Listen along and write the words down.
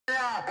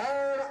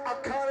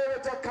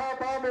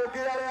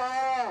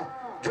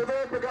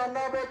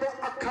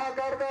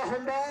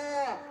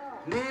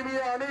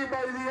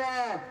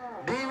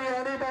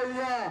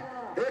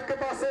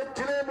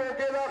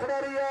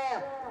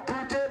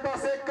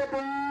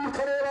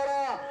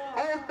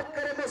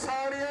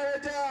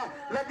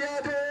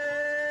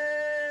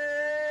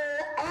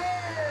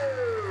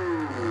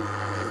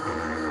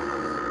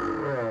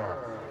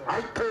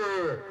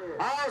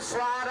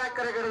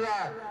गिरदा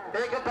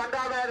एक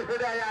बड़ा मैच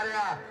खेलिया जा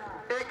रहा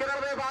एक रन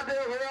के वादे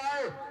होया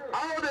है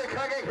आओ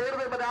देखांगे खेड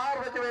दे मैदान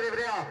विच मेरे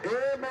वीरा ये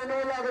मैनू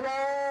लगदा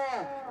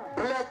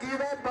ब्लैकी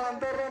दे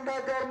बांदर रंदा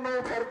करनों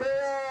फिरदे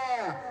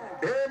आ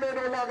ये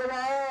मैनू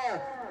लगदा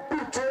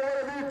भुच्चो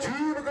दी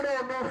जीभ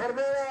कढाउणों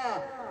फिरदे आ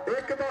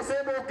एक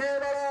पासे मोगे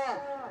वाला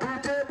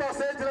दूजे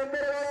पासे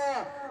जलंधर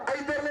वाला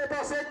इधरले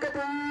पासे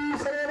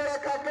कपूरथले वाला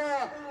काका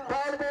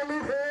बाल बोली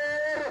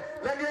फेर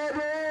लगे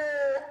जो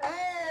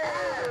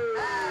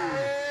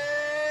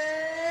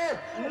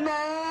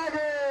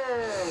नागे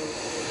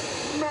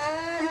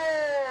नागे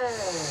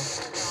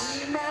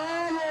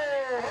नागे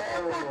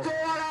बुच्चे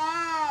वाला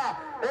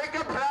एक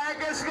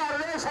फ्लैगिस कर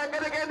दे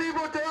संगत कहती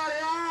बुच्चे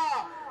वालिया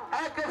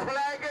एक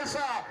फ्लैगिस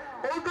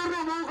उधर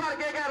ਨੂੰ ਮੂੰਹ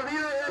ਕਰਕੇ ਕਰਦੀ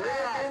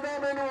ਕਹਿੰਦਾ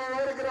ਮੈਨੂੰ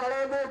ਓਵਰ ਕਰਾ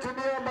ਲੈਂਦੇ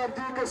ਜਿੰਨੀਆਂ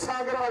ਮਰਜ਼ੀ ਕਿੱਸਾ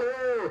ਕਰਾ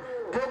ਲਿਓ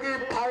ਕਿਉਂਕਿ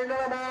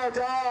ਫਾਈਨਲ ਮੈਚ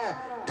ਆ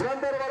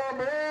ਜਲੰਧਰ ਵਾਲਾ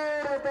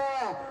ਮੋੜ ਦਾ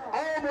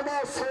ਆਹ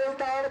ਮੁੰਡਾ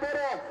ਸੁਲਤਾਨਪੁਰ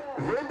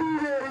ਲੋਧੀ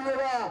ਦੇ ਏਰੀਏ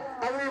ਦਾ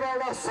ਅਗਲੀ ਵਾਰ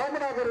ਦਾ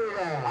ਸਾਹਮਣਾ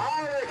ਕਰੇਗਾ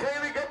ਆਹ ਵੇਖੇ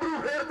ਵੀ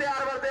ਗੱਭਰੂ ਫੇਰ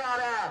ਤਿਆਰ ਵਰ ਤਿਆਰ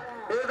ਆ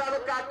ਇਹਦਾ ਨੂੰ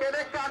ਕਾਕੇ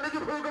ਨੇ ਕੰਨ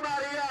 'ਚ ਫੂਕ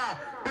ਮਾਰੀ ਆ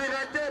ਵੀ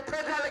ਰੱਜ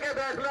ਇੱਥੇ ਚੱਲ ਕੇ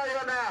ਬੈਠ ਲੈ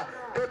ਜਾਣਾ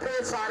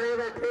ਉੱਥੇ ਸਾਰੇ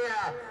ਬੈਠੇ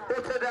ਆ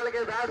ਉੱਥੇ ਚੱਲ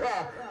ਕੇ ਬੈਠ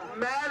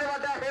ਮੈਚ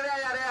ਵੱਡਾ ਖੇਡਿਆ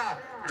ਜਾ ਰਿਹਾ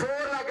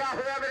ਜ਼ੋਰ ਲੱਗਾ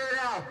ਹੋਇਆ ਮੇਰੇ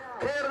ਰਿਹਾ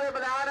ਖੇਡ ਦੇ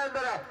ਮੈਦਾਨ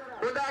ਅੰਦਰ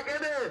ਉਹਦਾ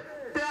ਕਹਿੰਦੇ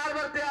ਤਿਆਰ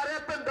ਵਰ ਤਿਆਰ ਹੈ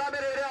ਭਿੰਦਾ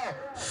ਮੇਰੇ ਰਿਹਾ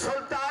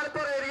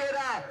ਸੁਲਤਾਨਪੁਰ ਏਰੀਏ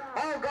ਦਾ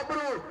ਆਹ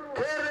ਗੱਭਰੂ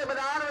ਖੇਡ ਦੇ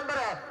ਮੈਦਾਨ ਅੰਦਰ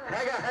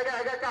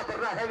ਹੈਗਾ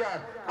ਘਾਬਰਦਾ ਹੈਗਾ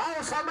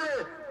ਆਹ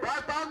ਸਾਹਮਣੇ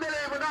ਬਾਤਾਂ ਦੇ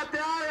ਲਈ ਬੰਦਾ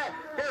ਤਿਆਰ ਹੈ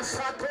ਕਿ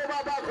ਸਾਥੋਂ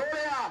ਬਾਬਾ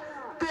ਖੋਲਿਆ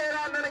तेरा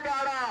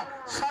ननकारा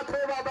साथो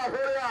बाबा हो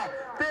रहा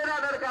तेरा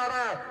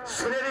ननकारा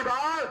सुनेरी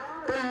बाल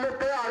तो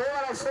लुधियाने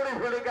वाला सोनी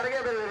फुली करके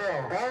मिल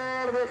रहा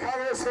और देखा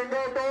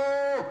सिंगल तो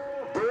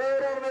 2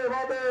 रन के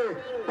वादे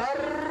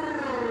पर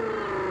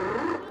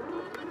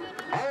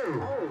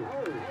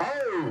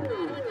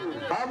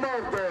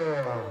अमर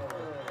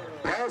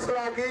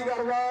फैसला की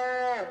करवा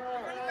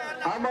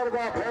अमर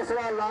का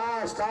फैसला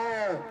लास्ट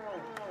है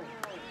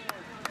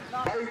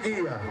भाई की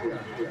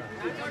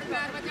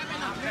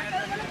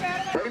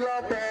पहला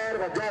पैर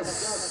वजा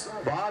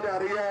बाहर आ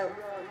रही है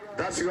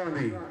दर्शकों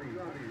की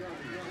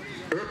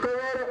एक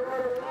ओवर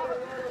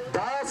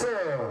 10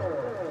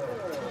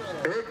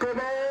 एक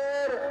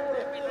ओवर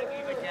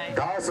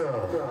 10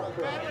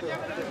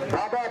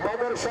 बाबा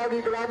बबर शाह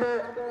की क्लब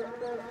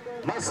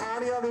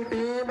मसानिया की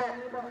टीम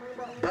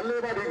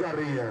बल्लेबाजी कर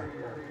रही है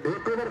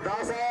एक ओवर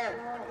 10 है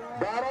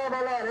 12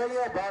 बाला रह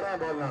गया 12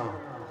 बाला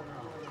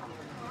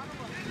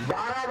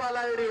 12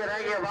 बाला जी रह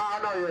गई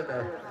वाहन हो जाता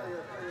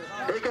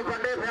एक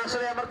बड़े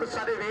फैसले अमृत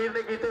साडे वीर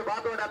ने किए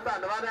बहुत बड़ा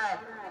धन्यवाद है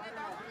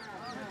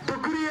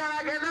दुगरी वाला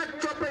कहना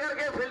चुप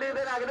करके फील्डिंग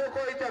से रख दो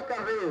कोई चक्कर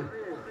नहीं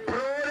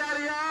फरोज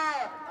वालिया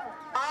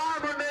आ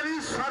मुंडे की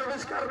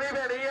सर्विस करनी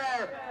पैनी है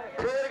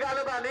फिर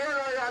गल बननी है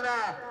रोजाना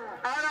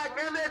आना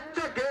कहते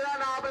झग्गे का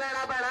नाम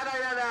लेना पैना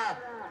रोजाना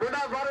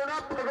मुंडा वरुण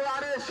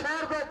फगवाड़े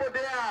शहर तो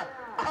पुजया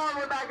आ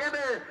मुंडा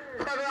कहते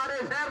फगवाड़े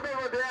शहर तो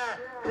पुजया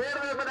फिर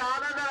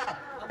मैदान अंदर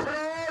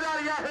फरोज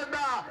वालिया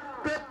हिंदा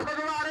ते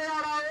फगवाड़े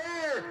वाला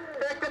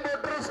एक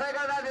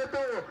मोटरसाइकिल का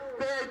जेतू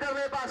ते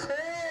इधरले पासे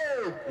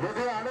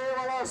लुधियाने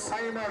वाला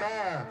साइमन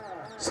है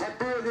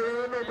सत्तू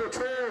अजीम ने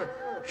पूछो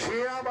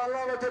 6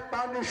 बालों में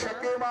 5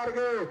 छक्के मार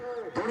के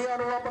दुनिया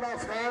को अपना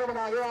फैन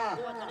बना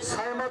गया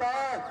साइमन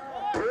है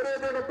थोड़े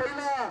दिन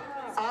पहला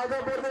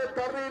आजमपुर के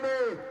तरनी ने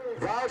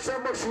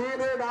वाशिंग मशीन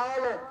के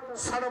नाल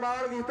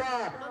सन्मान किया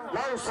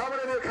लाओ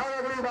सामने देखा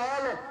अगली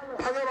बाल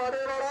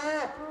फगवाड़े वाला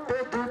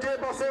तो दूजे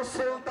पासे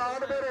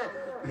सुल्तानपुर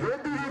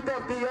लोधी की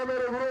धरती है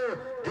मेरे गुरु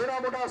जेड़ा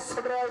मुंडा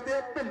सटराज दे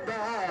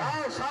भिंदा है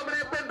आओ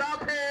सामने भिंदा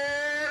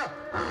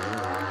फेर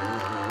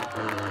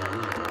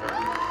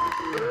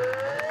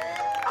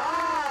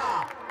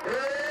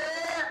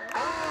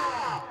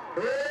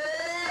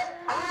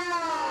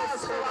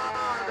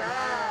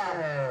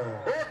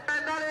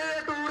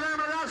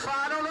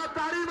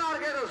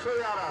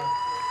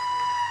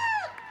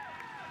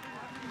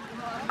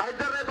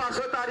इधरले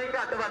पासों तारी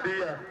घट वधी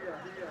है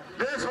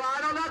जे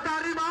सवाल होना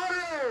तारी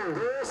मारो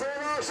 200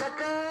 का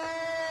छक्का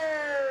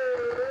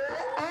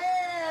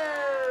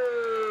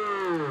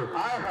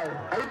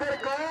इधर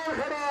कौन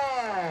खड़ा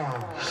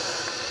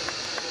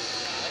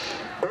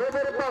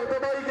उधर भगत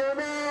भाई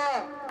कहना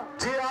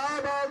जी आ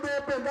बाल दे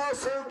भिंदा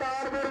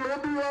सुल्तानपुर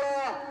लोधी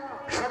वाला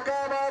छक्का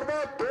मारदा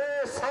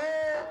 200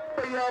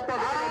 रुपया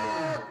पकड़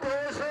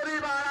 200 की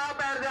बाल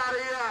पैर जा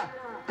रही है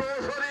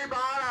 200 की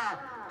बाल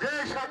जे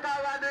छक्का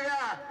वज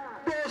गया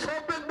 200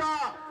 भिंदा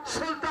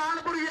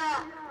सुल्तानपुरिया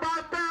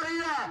बाल पै रही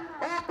है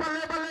ओ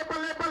बल्ले बल्ले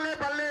बल्ले बल्ले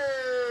बल्ले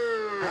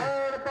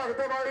भगत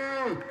भाई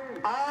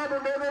आ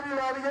मुंडे ने भी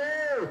ला लिए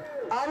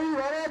आ भी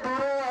बड़ा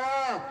दूरों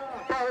आया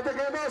भगत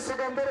कहना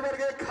सिकंदर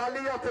वर्गे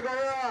खाली हथ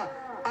गया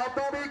आप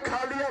भी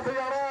खाली हथ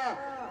जाना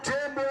जे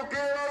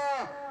मोगे वाला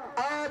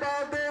आ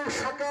बाल दे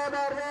छक्का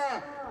मारना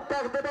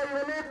भगत भाई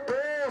वाले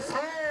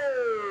 200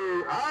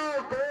 आओ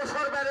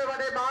 200 रुपए के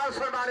बड़े बाल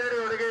सलमाने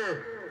हो गए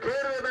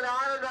खेल में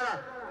मैदान अंदर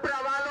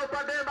भरावां नो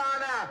बड़े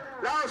मान है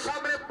लाओ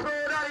सामने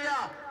फ्लोर वालिया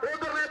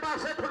उधरले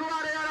पासे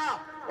फगवाड़े वाला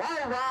वाह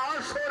वाह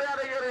सोरिया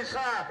नहीं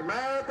रिसा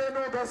मैं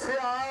तेनू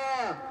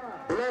ਦੱਸਿਆ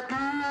ਬਲੈਕੀ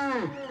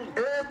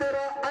ਇਹ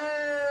ਤੇਰਾ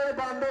ਐਨ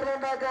ਬਾਂਦਰ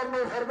ਲੰਡਾ ਕਰਨ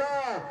ਨੂੰ ਫਿਰਦਾ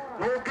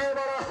ਮੋਗੇ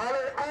ਵਾਲਾ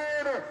ਹਾਲੇ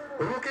ਐਨ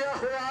ਰੁਕਿਆ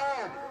ਹੋਇਆ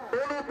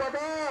ਉਹਨੂੰ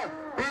ਪਤਾ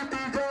ਵੀ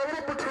ਤੀਜਾ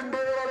ਉਹ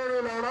ਬਠਿੰਡੇ ਵਾਲੇ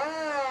ਨੇ ਲਾਉਣਾ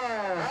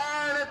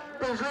ਐਨ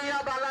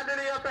ਪਿਛਲੀਆਂ ਬਾਲਾਂ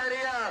ਜਿਹੜੀਆਂ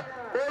ਪੈਣੀਆਂ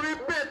ਉਹ ਵੀ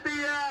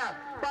ਭੇਤੀ ਆ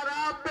ਪਰ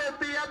ਆ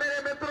ਭੇਤੀ ਆ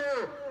ਮੇਰੇ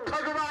ਮਿੱਤਰੋ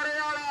ਠਗਵਾਰੇ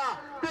ਵਾਲਾ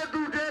ਤੇ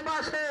ਦੂਜੇ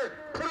ਪਾਸੇ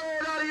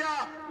ਫਰੋੜ ਵਾਲੀਆ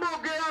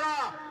ਮੋਗੇ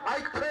ਵਾਲਾ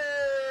ਇੱਥੇ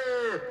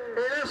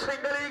ਇਹਨੇ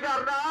ਸਿੰਗਲ ਹੀ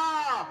ਕਰਨਾ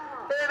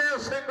ਇਹਨੇ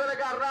ਸਿੰਗਲ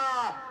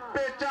ਕਰਨਾ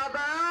ਪੇਚਾ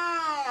ਦਾ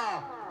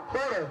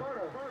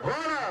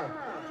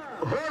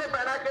ਹੁਣ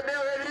ਪੈਣਾ ਕਿੰਨੇ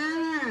ਹੋਏ ਜੀ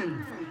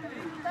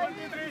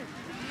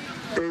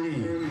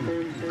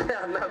 23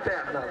 ਧਿਆਨ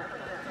ਨਾਲ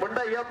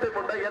ਮੁੰਡਾ ਹੀ ਆ ਤੇ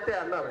ਮੁੰਡਾ ਹੀ ਆ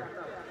ਧਿਆਨ ਨਾਲ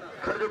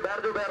ਖੜ ਜੋ ਬੈਠ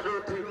ਜੋ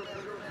ਉੱਥੇ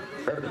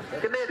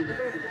ਕਿੰਨੇ ਜੀ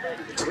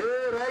 6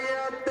 ਰਹਿ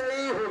ਗਿਆ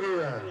 23 ਹੋ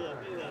ਗਿਆ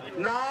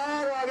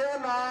ਨਾਗ ਆ ਗਿਆ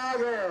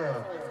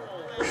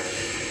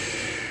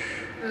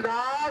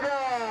ਨਾਗ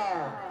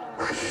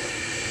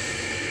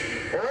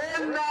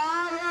ਓਏ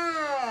ਨਾਗ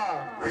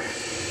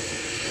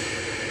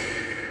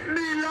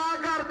ਨੀਲਾ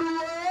ਕਰ ਦੂ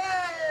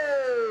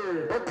ਓਏ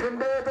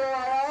ਬਠਿੰਡੇ ਤੋਂ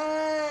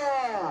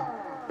ਆਇਆ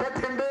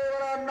ਬਠਿੰਡੇ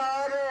ਵਾਲਾ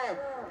ਨਾਗ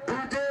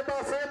ਦੂਜੇ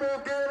ਪਾਸੇ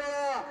ਮੋਗੇ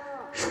ਵਾਲਾ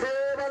 6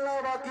 ਵਾਲਾ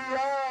ਬਾਕੀ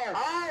ਆ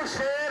ਆਹ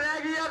ਸ਼ੇਰ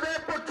ਹੈਗੀ ਆ ਤੇ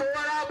ਪੁੱਛੋ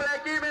ਵਾਲਾ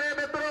ਬਲੈਕੀ ਮੇਰੇ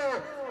ਮਿੱਤਰੋ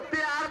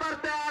ਤਿਆਰ ਬਰ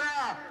ਤਿਆਰ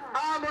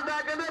ਆ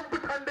ਮੁੰਡਾ ਕਹਿੰਦੇ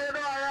ਬਠਿੰਡੇ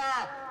ਤੋਂ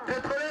ਆਇਆ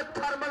ਜਿੱਥੋਂ ਦੇ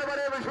ਥਰਮਲ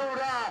ਬੜੇ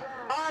ਮਸ਼ਹੂਰ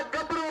ਆ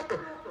ਗੱਭਰੂ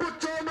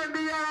ਪੁੱਛੋ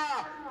ਮੰਡੀ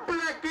ਵਾਲਾ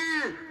ਬਲੈਕੀ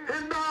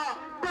ਹਿੰਦਾ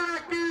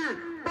ਬਲੈਕੀ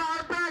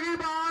ਬਾਲ ਪੈ ਗਈ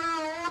ਬਾਲ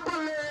ਉਹ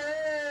ਬੱਲੇ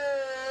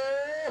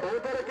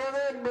ਉਧਰ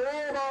ਕਹਿੰਦੇ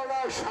ਨੋ ਬਾਲ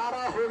ਦਾ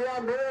ਇਸ਼ਾਰਾ ਹੋ ਗਿਆ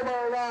ਨੋ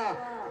ਬਾਲ ਦਾ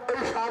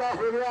ਇਸ਼ਾਰਾ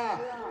ਹੋ ਗਿਆ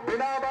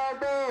ਬਿਨਾ ਬਾਲ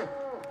ਤੋਂ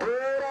 2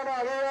 ਰਨ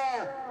ਆ ਗਏ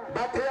ਆ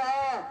ਬੈਠਿਆ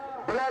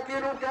ਬਲੈਕੀ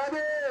ਨੂੰ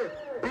ਕਹਦੇ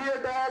ਵੀ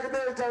ਅਟੈਕ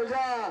ਤੇ ਚੱਲ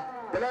ਜਾ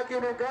ਬਲੈਕੀ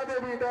ਨੂੰ ਕਹਦੇ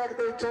ਵੀ ਅਟੈਕ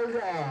ਤੇ ਚੱਲ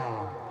ਜਾ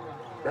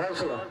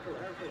ਫੈਸਲਾ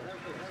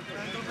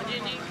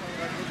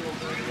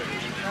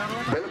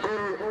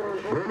ਬਿਲਕੁਲ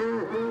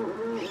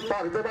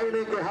ਭਗਤ ਬਾਈ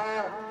ਨੇ ਕਿਹਾ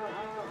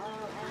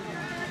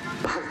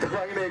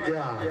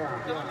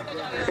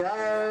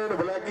ਯਾਰ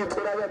ਬਲੈਕੀ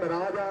ਥੋੜਾ ਜਿਹਾ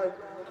ਨਾਰਾਜ਼ ਆ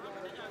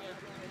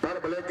ਪਰ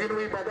ਬਲੈਕੀ ਨੂੰ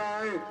ਵੀ ਪਤਾ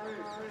ਹੈ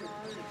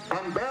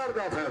ਅੰਦਰ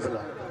ਦਾ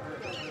ਫੈਸਲਾ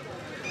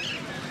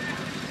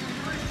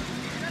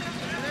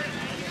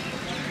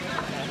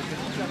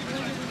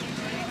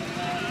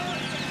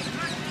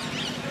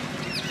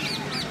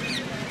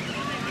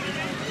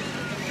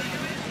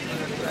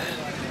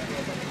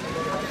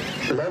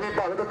ਲੈ ਵੀ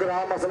ਭਗਤ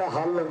ਗ੍ਰਾਮ ਮਸਲਾ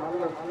ਹੱਲ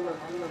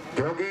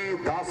ਕਿਉਂਕਿ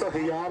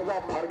 10,000 ਦਾ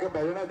ਫਰਕ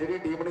ਪੈ ਜਾਣਾ ਜਿਹੜੀ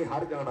ਟੀਮ ਨੇ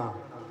ਹਾਰ ਜਾਣਾ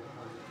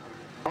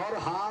ਔਰ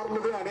ਹਾਰ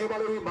ਲੁਧਿਆਣੇ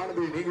ਵਾਲੇ ਵੀ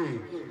ਮੰਨਦੇ ਨਹੀਂ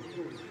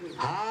ਗਈ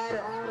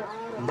ਹਾਰ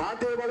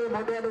ਮਾਝੇ ਵਾਲੇ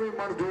ਮੁੰਡਿਆਂ ਨੂੰ ਵੀ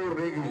ਮਨਜ਼ੂਰ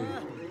ਨਹੀਂ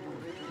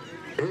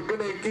ਗਈ ਇੱਕ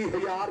ਨੇ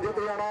 21,000 ਜਿੱਤ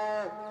ਜਾਣਾ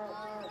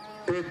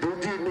ਤੇ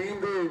ਦੂਜੀ ਟੀਮ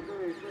ਦੇ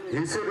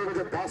ਹਿੱਸੇ ਦੇ ਵਿੱਚ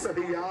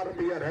 10,000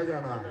 ਰੁਪਇਆ ਰਹਿ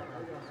ਜਾਣਾ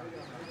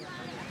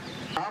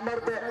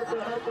ਅਮਰਤ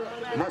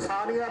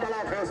ਮਸਾਨੀਆ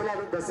ਵਾਲਾ ਫੈਸਲਾ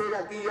ਵੀ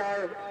ਦੱਸੇਗਾ ਕੀ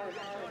ਹੈ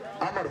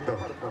ਅਮਰਤ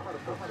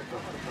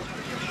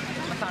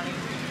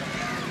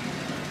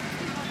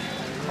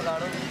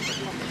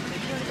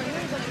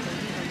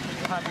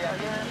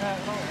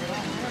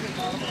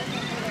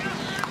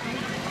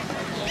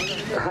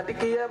ਹਾਂਜੀ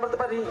ਕੀ ਹੈ ਅਮਰਤ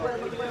ਭਾਜੀ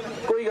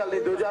ਕੋਈ ਗੱਲ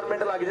ਨਹੀਂ 2-4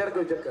 ਮਿੰਟ ਲੱਗ ਜਾਣ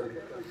ਕੋਈ ਚੱਕਰ ਨਹੀਂ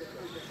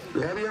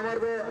ਲੈ ਵੀ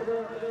ਅਮਰਤ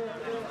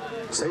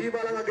ਸਹੀ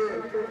ਬਾਲਾਂ ਲੱਗੇ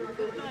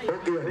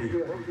ਓਕੇ ਹਰੀ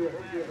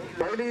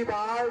ਪਹਿਲੀ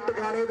ਬਾਲ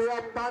ਟਿਕਾਣੇ ਦੇ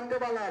 5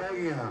 ਬਾਲਾਂ ਰਹਿ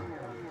ਗਈਆਂ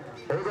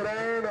ਉਧਰ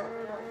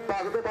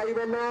ਭਗਤ ਬਾਈ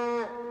ਵੱਲੋਂ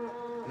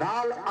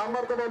ਨਾਲ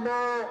ਅਮਰਤ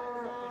ਵੱਲੋਂ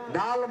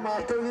ਨਾਲ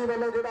ਮਾਸਟਰ ਜੀ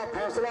ਵੱਲੋਂ ਜਿਹੜਾ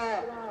ਫੈਸਲਾ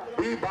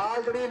ਵੀ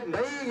ਬਾਲ ਜਿਹੜੀ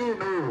ਨਹੀਂ ਗਈ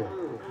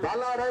ਨੂੰ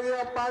ਬਾਲਾਂ ਰਹਿ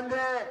ਗਿਆ 5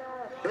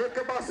 ਇੱਕ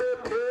ਪਾਸੇ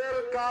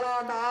ਫੇਰ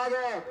ਕਾਲਾ ਨਾਗ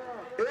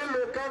ਇਹ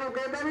ਲੋਕਾਂ ਨੂੰ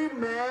ਕਹਿੰਦਾ ਵੀ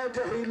ਮੈਂ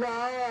ਜ਼ਹਿਰੀਲਾ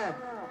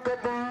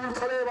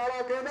ਕਪੂਰਥਲੇ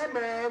ਵਾਲਾ ਕਹਿੰਦਾ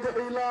ਮੈਂ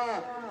ਜ਼ਹਿਰੀਲਾ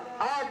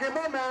ਆ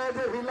ਕਹਿੰਦਾ ਮੈਂ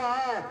ਜ਼ਹਿਰੀਲਾ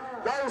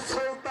ਲਓ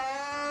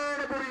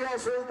ਸੁਲਤਾਨਪੁਰੀਆ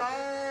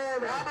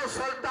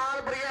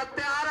ਸੁਲਤਾਨਪੁਰੀਆ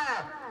ਤਿਆਰ ਹੈ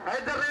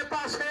ਇਧਰਲੇ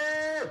ਪਾਸੇ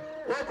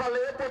ਉਹ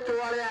ਬੱਲੇ ਪੁੱਛੋ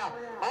ਵਾਲਿਆ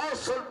ਆਹ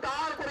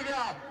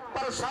ਸੁਲਤਾਨਪੁਰੀਆ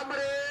ਪਰ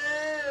ਸਾਹਮਣੇ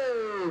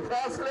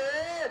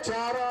ਫੈਸਲੇ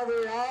ਚਾਰਾਂ ਦੇ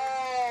ਆ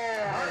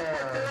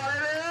ਪੁੱਛੋ ਵਾਲੇ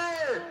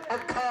ਨੇ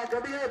ਅੱਖਾਂ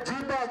ਕੱਢੀਆਂ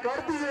ਜੀਭਾਂ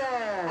ਕੱਢਦੀਆਂ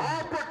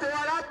ਆਹ ਪੁੱਛੋ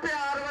ਵਾਲਾ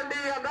ਪਿਆਰ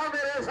ਵੰਡੀ ਜਾਂਦਾ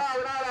ਮੇਰੇ ਹਿਸਾਬ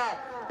ਨਾਲ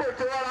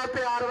ਪੁੱਛੋ ਵਾਲਾ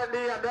ਪਿਆਰ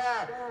ਵੰਡੀ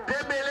ਜਾਂਦਾ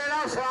ਜੇ ਮੇਲੇ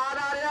ਦਾ ਸਵਾਦ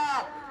ਆ ਰਿਹਾ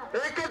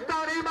ਇੱਕ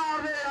ਤਾੜੀ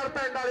ਮਾਰਦੇ ਯਾਰ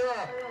ਪਿੰਡ ਵਾਲਿਓ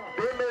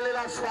ਇਹ ਮੇਲੇ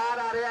ਦਾ ਸਵਾਦ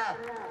ਆ ਰਿਹਾ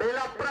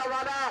ਮੇਲਾ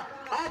ਭਰਾਵਾਂ ਦਾ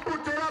ਆਹ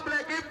ਪੁੱਛੋ ਦਾ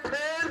ਬਲੈਕੀ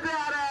ਫੇਰ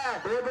ਤਿਆਰ ਹੈ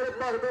ਇਹ ਮੇਰੇ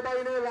ਭਗਤ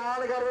ਬਾਈ ਨੇ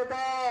ਐਲਾਨ ਕਰ ਦਿੱਤਾ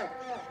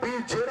ਵੀ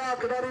ਜਿਹੜਾ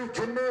ਖਿਡਾਰੀ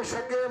ਜਿੰਨੇ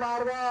ਛੱਕੇ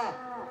ਮਾਰਦਾ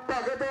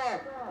ਭਗਤ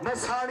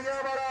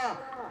ਮਸਾਨੀਆ ਵਾਲਾ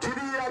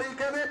ਜਿਹਦੀ ਯਾਰੀ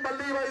ਕਹਿੰਦੇ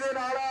ਮੱਲੀ ਬਾਈ ਦੇ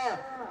ਨਾਲ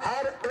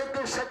ਹਰ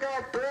ਇੱਕ ਛੱਕਾ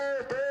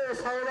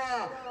 2-200 ਦਾ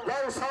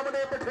ਲਓ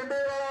ਸਾਹਮਣੇ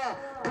ਬਠਿੰਡੇ ਵਾਲਾ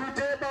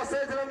ਦੂਜੇ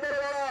ਪਾਸੇ ਜਲੰਧਰ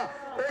ਵਾਲਾ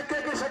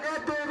ਇੱਕ ਛੱਕਾ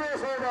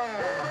 200 ਦਾ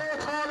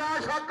 200 ਦਾ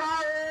ਛੱਕਾ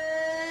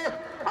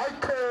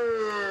ਇੱਥੇ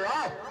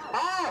ਆ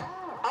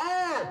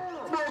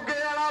ਮੋਗੇ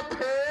ਵਾਲਾ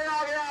ਫੇਰ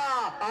ਆ ਗਿਆ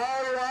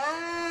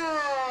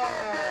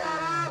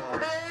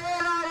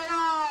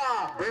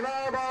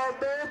ਬਿਨਾ ਬਾਲ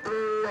ਤੋਂ 2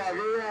 ਆ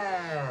ਗਿਆ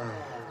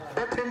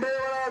ਬਠਿੰਡੇ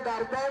ਵਾਲਾ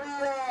ਡਰਦਾ ਵੀ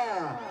ਆ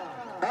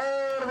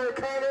ਔਰ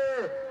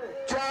ਵੇਖਾਂਗੇ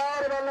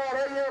 4 ਬਾਲਾਂ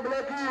ਰਹੀਆਂ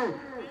ਬਲੈਕੀ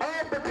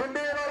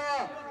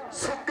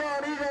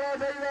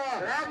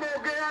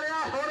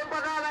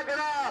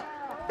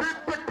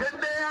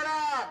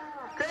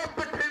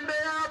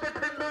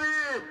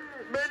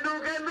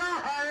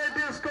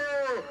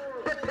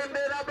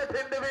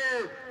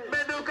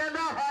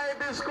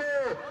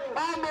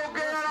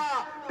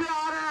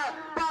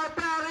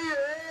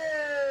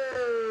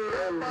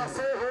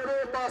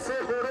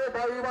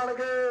ਬਾਈ ਬਣ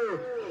ਗਏ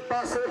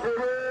ਪਾਸੇ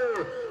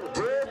ਹੋਵੇ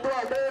ਜੇ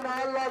ਤੁਹਾਡੇ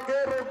ਨਾਲ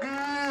ਲੱਗੇ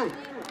ਰੋਗੀ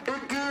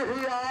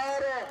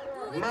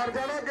 21,000 ਮਰ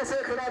ਜਾਣਾ ਕਿਸੇ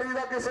ਖਿਡਾਰੀ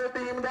ਦਾ ਕਿਸੇ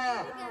ਟੀਮ ਦਾ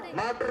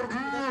ਮਾਸਟਰ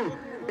ਜੀ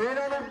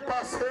ਇਹਨਾਂ ਨੂੰ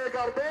ਪਾਸੇ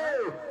ਕਰ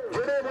ਦਿਓ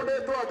ਜਿਹੜੇ ਮੁੰਡੇ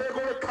ਤੁਹਾਡੇ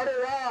ਕੋਲ ਖੜੇ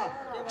ਆ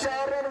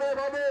 4 ਰਨ ਦੇ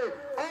ਵਾਧੇ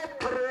ਉਹ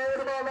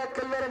ਫਰੋਡ ਵਾਲਾ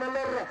ਕਿੱਲਰ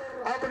ਮੱਲਰ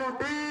ਆਪਣੀ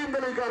ਟੀਮ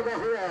ਦੇ ਲਈ ਕਰਦਾ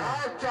ਹੋਇਆ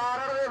 4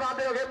 ਰਨ ਦੇ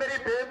ਵਾਧੇ ਹੋ ਗਏ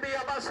ਮੇਰੀ ਬੇਨਤੀ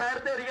ਆਪਾਂ ਸਾਈਡ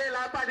ਤੇ ਰਹੀਏ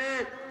ਲਾ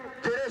ਭਾਜੀ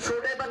ਜਿਹੜੇ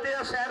ਛੋਟੇ ਬੱਚੇ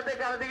ਆ ਸਾਈਡ ਤੇ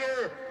ਕਰ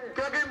ਦਈਏ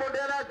ਕਿਉਂਕਿ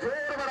ਮੁੰਡਿਆਂ ਦਾ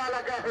ਜ਼ੋਰ ਬੜਾ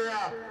ਲੱਗਾ ਹੋਇਆ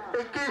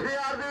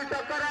 21,000 ਦੀ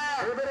ਟੱਕਰ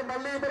ਹੈ ਉਧਰ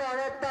ਮੱਲੀ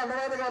ਭਰਾਵਾ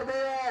ਧੰਨਵਾਦ ਕਰਦੇ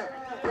ਆ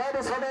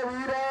ਪ੍ਰਭ ਸਾਡਾ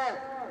ਵੀਰ ਹੈ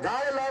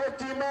ਨਾਲ ਲਾਲ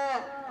ਚੀਮਾ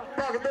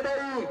ਭਗਤ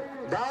ਬਾਈ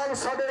ਨਾਲ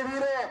ਸਾਡੇ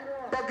ਵੀਰ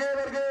ਪੱਗੇ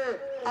ਵਰਗੇ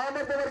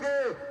ਆਮਦ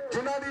ਵਰਗੇ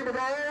ਜਿਨ੍ਹਾਂ ਦੀ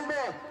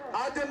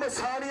ਬਦੌਲਤ ਅੱਜ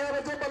ਮਸਾਨੀਆਂ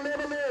ਵਿੱਚ ਬੱਲੇ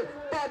ਬੱਲੇ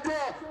ਭੱਜ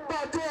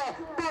ਭੱਜ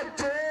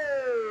ਭੱਜ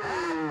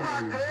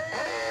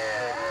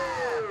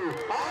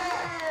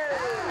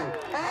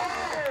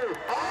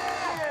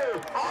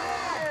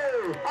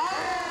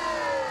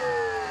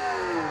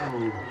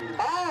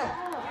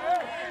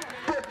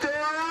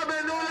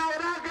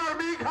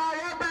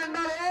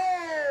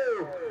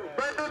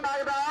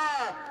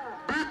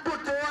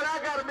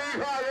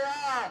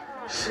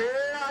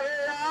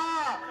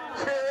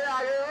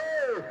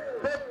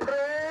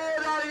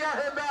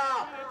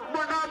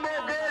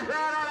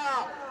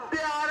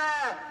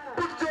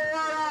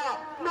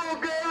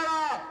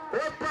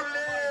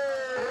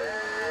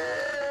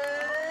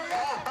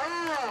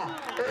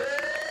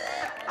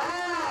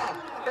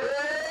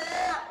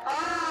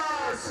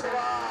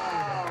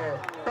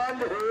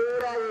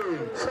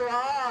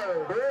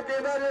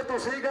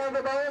ਤੁਸੀਂ ਗੰਦ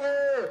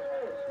ਪਾਓਗੇ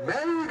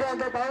ਮੈਂ ਵੀ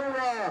ਗੰਦ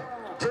ਪਾਊਂਗਾ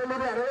ਜੇ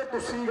ਲੁਧਿਆਣੇ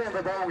ਤੁਸੀਂ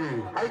ਗੰਦ ਪਾਓਗੇ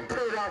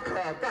ਇੱਥੇ ਰੱਖ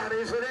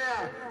ਕਹਾਣੀ ਸੁਣਿਆ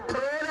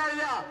ਫਰੋਡ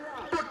ਵਾਲੀਆ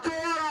ਪੁੱਟੋ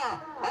ਵਾਲਾ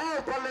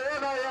ਆਹ ਪੱਲੇ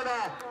ਉਹਨਾਂ ਦਾ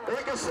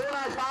ਇੱਕ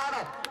ਸੋਹਣਾ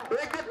ਸ਼ਾਨ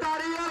ਇੱਕ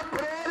ਤਾੜੀ ਆ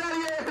ਫਰੋਡ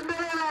ਵਾਲੀ ਹਿੰਦੇ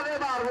ਨਾਲ ਦੇ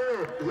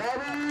ਮਾਰੋ ਲੈ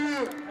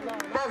ਵੀ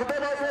ਭਗਤ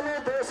ਬਾਈ ਵੱਲੋਂ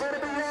 200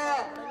 ਰੁਪਇਆ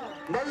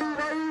ਮੱਲੀ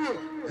ਬਾਈ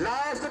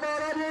ਲਾਸਟ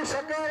ਬਾਲ ਆ ਜੀ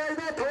ਛੱਕਾ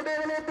ਵੱਜਦਾ ਤੁਹਾਡੇ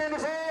ਵੱਲੋਂ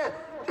 300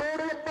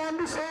 ਟੋਟਲ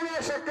 500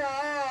 ਦਾ ਛੱਕਾ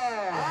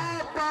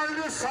ਆ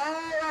 500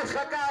 ਦਾ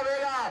ਛੱਕਾ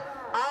ਆਵੇਗਾ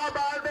ਆ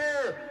ਬਾਲ ਦੇ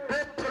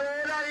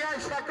ਫਰੋਡ ਵਾਲੀਆ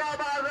ਛੱਕਾ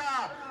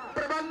ਮਾਰਦਾ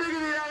ਪ੍ਰਬੰਧਕ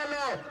ਵੀਰਾਂ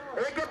ਵੱਲੋਂ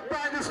ਇੱਕ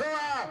 500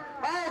 ਆ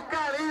ਆਹ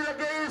ਕਹਾਣੀ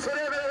ਲੱਗੇਗੀ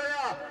ਸਿਰੇ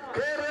ਵੇਖਿਆ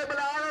ਖੇਡ ਦੇ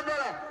ਮੈਦਾਨ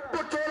ਅੰਦਰ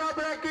ਪੁੱਛੋਲਾ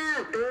ਬਲੈਕੀ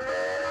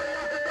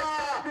 500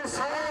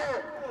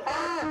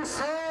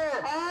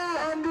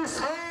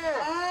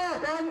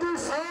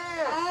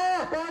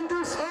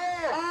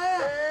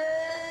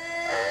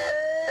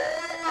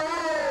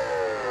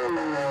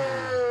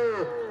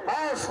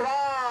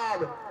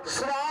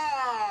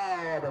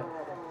 ਸਵਾਦ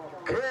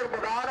ਖੇਡ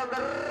ਮੈਦਾਨ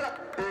ਅੰਦਰ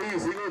 23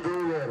 ਸੀਗੇ 2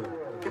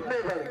 ਕਿੰਨੇ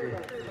ਬਣ ਗਏ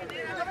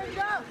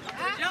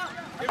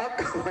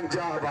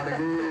 51 ਬਣ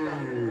ਗਏ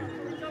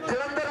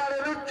ਜਲੰਧਰ ਵਾਲੇ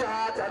ਨੂੰ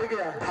ਚਾਹ ਚੜ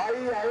ਗਿਆ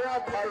 28 ਆਇਆ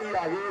 28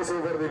 ਆ ਗਏ ਇਸ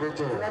ਓਵਰ ਦੇ ਵਿੱਚ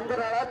ਜਲੰਧਰ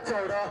ਵਾਲਾ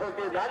ਚੌੜਾ ਹੋ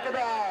ਕੇ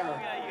ਲੱਗਦਾ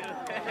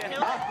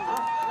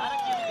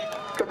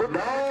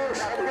ਕਬੂਤਰ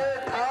ਛੱਡੇ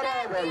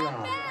 18 ਬੋਲਾਂ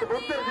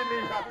ਕਬੂਤਰ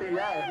ਜਿੰਨੀ ਛਾਤੀ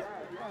ਹੈ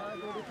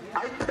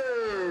ਇੱਥੇ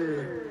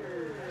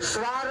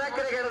ਸਵਾਰ ਹੈ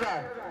ਕ੍ਰਿਕਟ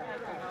ਦਾ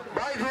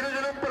ਭਾਈ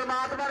ਜਿਹਨੂੰ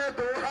ਪ੍ਰਮਾਤਮਾ ਨੇ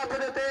 2 ਹੱਥ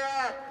ਦਿੱਤੇ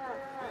ਆ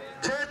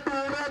ਜੇ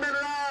ਟੂਰਨਾਮੈਂਟ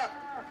ਦਾ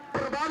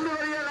ਪ੍ਰਬੰਧ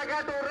ਵਧੀਆ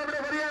ਲੱਗਾ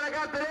ਟੂਰਨਾਮੈਂਟ ਵਧੀਆ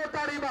ਲੱਗਾ ਦਿਲੋਂ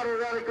ਤਾੜੀ ਮਾਰੋ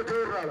ਯਾਰ ਇੱਕ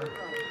ਜ਼ੋਰ ਨਾਲ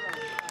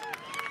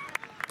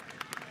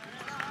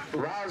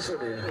ਵਾਹ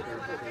ਸੁਣਿਆ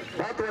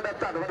ਬਹੁਤ ਵੱਡਾ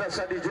ਧੰਨਵਾਦ ਹੈ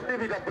ਸਾਡੀ ਜਿੰਨੀ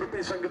ਵੀ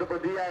ਰੱਬਰੂਪੀ ਸੰਗਤ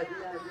ਬੰਦੀ ਹੈ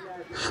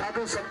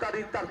ਸਾਧੂ ਸੰਤਾਂ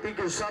ਦੀ ਧਰਤੀ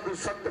ਕੇ ਸਾਧੂ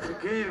ਸੰਤ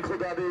ਫਕੀਰ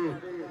ਖੁਦਾ ਦੇ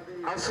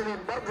ਅਸਲੀ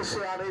ਮਰਦ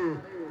ਸਿਆਣੇ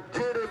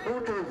ਜਿਹੜੇ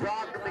ਮੂੰਹ ਚੋਂ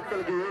ਵਾਕ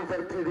ਨਿਕਲ ਗਏ ਉਹ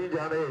ਵਰਤੇ ਨਹੀਂ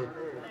ਜਾਣੇ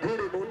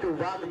ਜਿਹੜੇ ਮੂੰਹ ਚੋਂ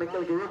ਵਾਕ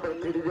ਨਿਕਲ ਗਏ ਉਹ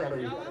ਵਰਤੇ ਨਹੀਂ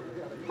ਜਾਣੇ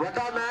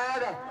ਵੱਡਾ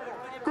ਮੈਚ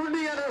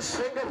ਕੁੰਡੀਆਂ ਦੇ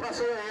ਸਿੰਘ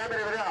ਫਸੇ ਹੋਏ ਆ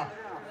ਮੇਰੇ ਵੀਰਾ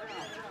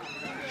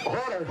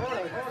ਹੋਰ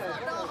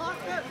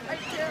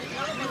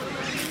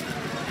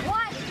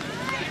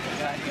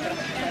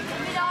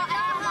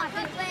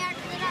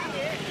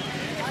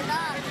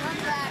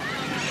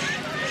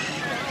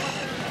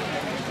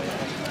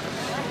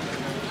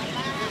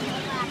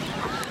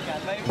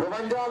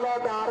ਦਾ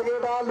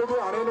ਟਾਰਗੇਟ ਆ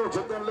ਲੁਧਿਆਣੇ ਨੂੰ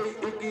ਜਿੱਤਣ ਲਈ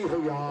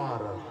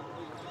 21,000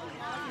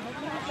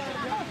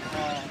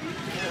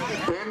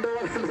 ਪਿੰਡ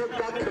ਵਾਲੇ ਨੇ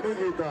ਕੱਖ ਨਹੀਂ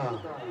ਕੀਤਾ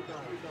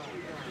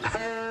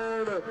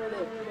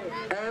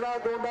ਐਨਾ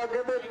ਗੋਂਡਾ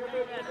ਕਹਿੰਦੇ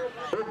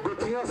ਉਹ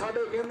ਗੁੱਠੀਆਂ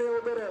ਸਾਡੇ ਕਹਿੰਦੇ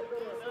ਉਧਰ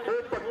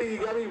ਉਹ ਪੱਟੀ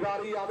ਗਿਆ ਵੀ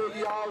ਵਾਰੀ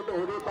ਆਵੇਗੀ ਆਊਟ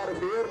ਹੋ ਜੇ ਪਰ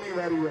ਫੇਰ ਨਹੀਂ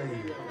ਵਾਰੀ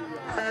ਆਈ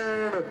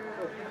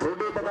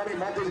ਤੁਹਾਡੇ ਪਤਾ ਨਹੀਂ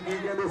ਮੱਝ ਕੀ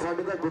ਕਹਿੰਦੇ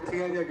ਸਾਡੇ ਤਾਂ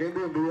ਗੁੱਠੀਆਂ ਜਿਹਾ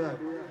ਕਹਿੰਦੇ ਹੁੰਦੇ ਆ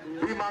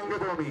ਵੀ ਮੰਗ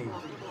ਤੋਂ ਨਹੀਂ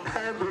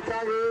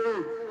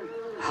ਦੇਖਾਂਗੇ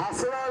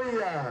ਹੱਸਣਾ ਵੀ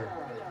ਆ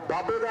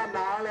ਬਾਬੇ ਦਾ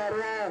ਨਾਮ ਲੈ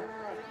ਰਿਹਾ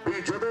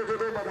ਵੀ ਜਦੋਂ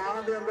ਜਦੋਂ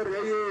ਮੈਦਾਨ ਦੇ ਅੰਦਰ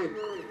ਰਹੀਏ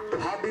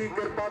ਤੁਹਾਡੀ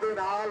ਕਿਰਪਾ ਦੇ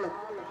ਨਾਲ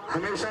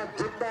ਹਮੇਸ਼ਾ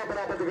ਜਿੱਤਾਂ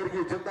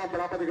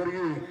ਪ੍ਰਾਪਤ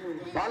ਕਰੀਏ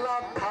ਬਾਲਾ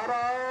 18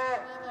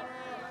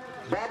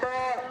 ਬਾਬਾ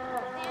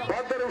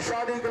ਬਦਰ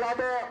ਸ਼ਾਦੀ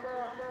ਕਲੱਬ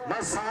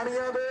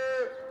ਮਸਾਨੀਆ ਦੇ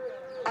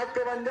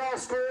 51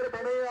 ਸਕੋਰ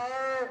ਬਣੇ ਆ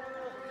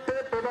ਤੇ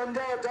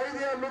 52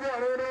 ਚਾਹੀਦੀਆਂ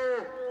ਲੁਧਿਆਣੇ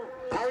ਨੂੰ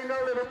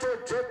ਫਾਈਨਲ ਦੇ ਵਿੱਚ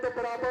ਜਿੱਤ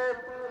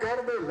ਪ੍ਰਾਪਤ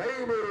ਕਰਨ ਦੇ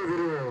ਲਈ ਮੇਰੇ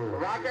ਵੀਰੋ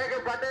ਵਾਕਿਆ ਕਿ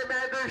ਵੱਡੇ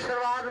ਮੈਚ ਦੀ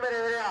ਸ਼ੁਰੂਆਤ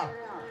ਮੇਰੇ ਵੀਰਿਆ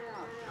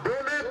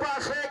ਦੋਨੇ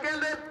ਪਾਸੇ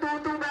ਕਹਿੰਦੇ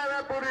ਤੂੰ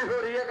ਮੈਂ ਪੂਰੀ ਹੋ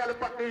ਰਹੀ ਹੈ ਗੱਲ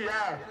ਪੱਕੀ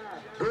ਹੈ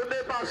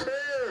ਦੋਨੇ ਪਾਸੇ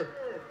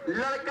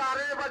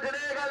ललकारे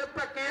बजने गल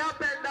पक्किया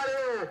पिंड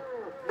वाले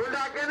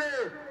मुंडा कहते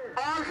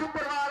आलख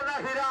परिवार का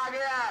हीरा आ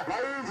गया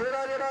भाई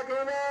जेड़ा जेड़ा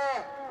कहना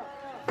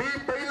भी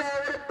पहला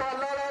ओवर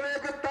पाला लावे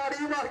कि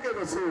ताड़ी मार के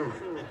दसो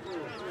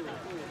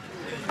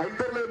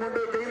इधरले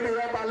मुंडे कहते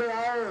हैं पाले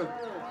आओ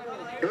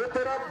ये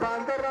तेरा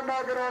बांदर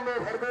रना कराने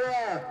फिरदे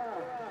है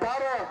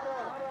पर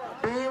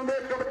टीम के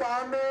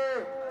कप्तान ने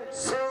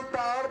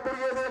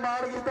सुल्तानपुरी ने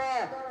मार किया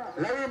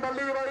लवी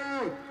मल्ली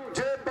वाली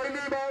जे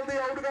पहली बाल की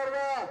आउट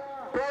करवा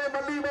कोई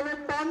मल्ली वालों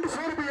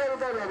 500 रुपया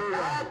दिता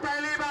जाएगा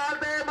पहली बार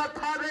दे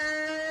मत्था दे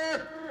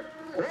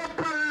ओ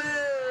बल्ले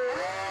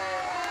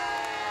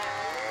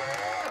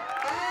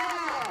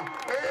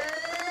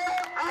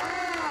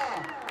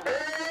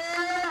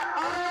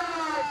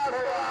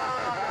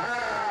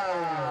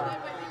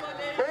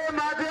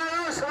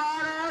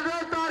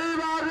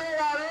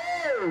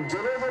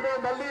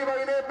मल्ली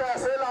बाई ने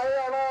पैसे लाए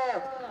आना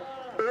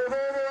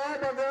उदों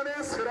बंदे ने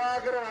सिरा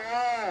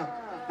करवाया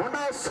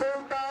मुंडा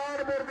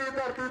सुल्तानपुर की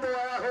धरती तो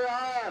आया हुआ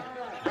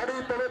बड़ी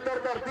पवित्र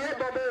धरती है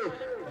बाबे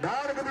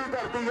नानक की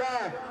धरती है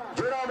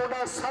जेड़ा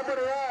मुंडा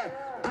सामने है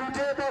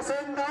दूजे पासे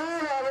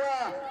नाग आ गया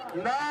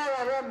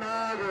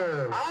नाग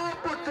आओ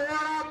पुट्टो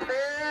वाला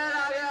फेर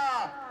आ गया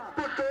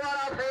पुट्टो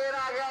वाला फेर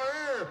आ गया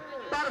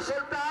पर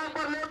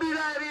सुल्तानपुर लोधी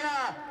का एरिया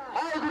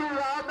आओ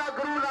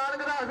गुरु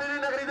नानक दास जी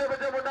नगरी के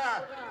बच्चे मुंडा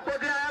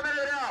कुछ आया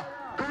मेरे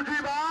दूजी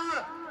बार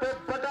तो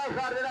बड़ा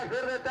शार जरा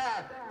फिर देता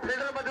है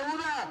फील्डर मौजूद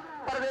है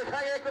पर देखा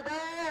एक दो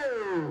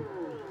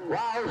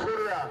वाह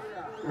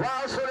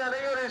सूर्या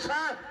नहीं हो रही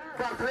सर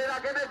बर्थडे का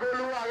कहते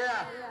गोलू आ गया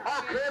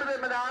और खेल के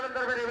मैदान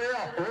अंदर मेरे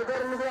भैया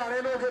उधर लुधियाने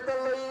में जितन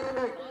लई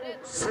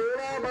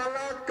 16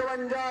 बाला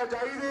 51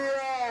 चाहिए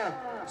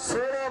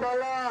 16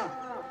 बाला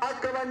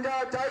 51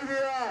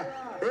 चाहिए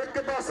एक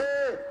पासे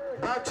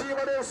बाछी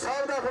बड़े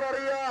साहब का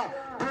खिलाड़ी है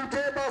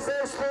दूजे पासे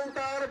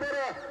सुल्तानपुर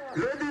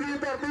लोधी की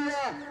धरती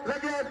है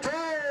लग्या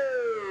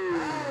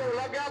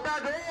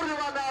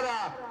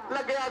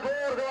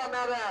जोर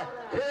जवाना का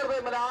खेल के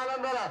मैदान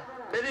अंदर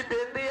मेरी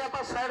बेनती है आप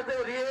साइड से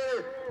हो जाइए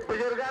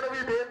बुजुर्गों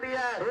भी बेनती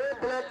है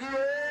ब्लैकी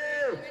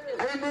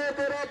इन्हें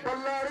तेरा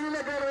बल्ला नहीं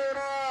लगा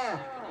देना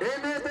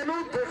इन्हें तेन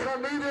देखा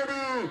नहीं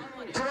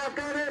देनी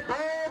जवाकों ने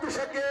बहुत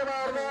छक्के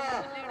मारना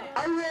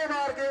आइए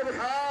मार के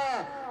दिखा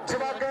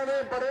जवाकों ने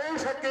बड़े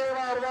छक्के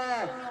मारना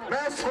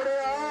मैं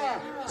सुनिया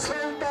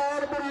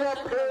सुल्तानपुरिया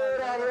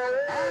फेर आ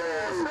गया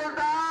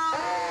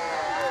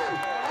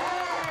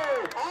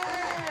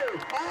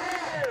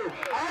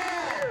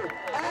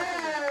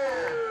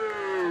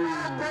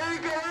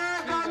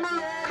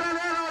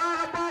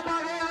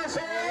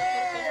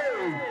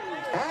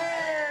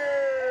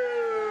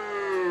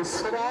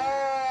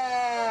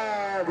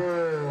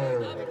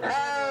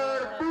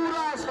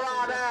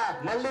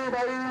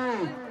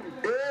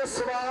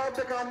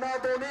दुकाना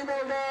तो नहीं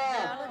मिलना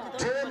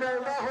जे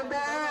मिलना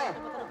होंगे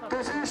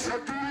तुसी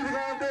सब्जी की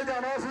दुकान से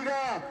जाना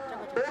सीगा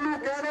ओनू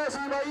कहना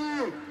सी भाई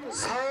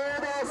 100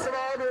 का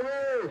स्वाद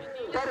होवे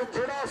पर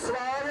जिहड़ा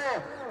स्वाद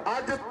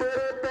अज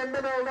तेरे पिंड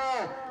मिलना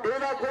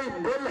ਇਹਦਾ कोई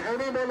मुल है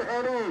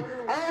नहीं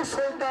आओ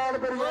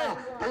सुल्तानपुरिया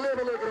बल्ले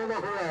बल्ले करांदा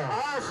होया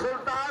आ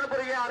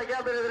सुल्तानपुरिया आ गया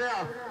मेरे दरिया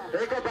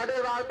एक बड़े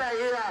बात पै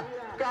गई है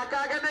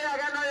काका कहते आ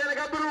गया नौजवान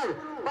गभरू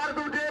पर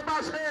दूजे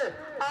पासे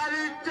आ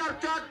रही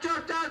चर्चा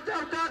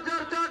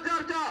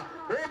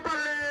ओ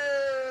बल्ले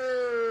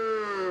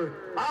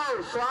आओ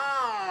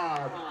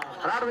स्वाद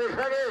रन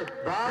देखोगे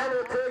बाल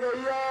उठे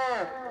गई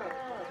है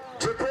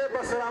जिथे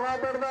बसरावा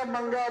पिंड दा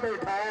मंगा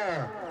बैठा है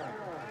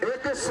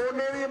एक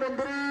सोने की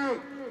मुंदरी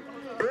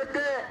एक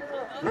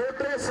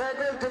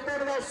मोटरसाइकिल जितने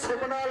का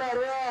सुपना ला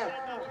रहा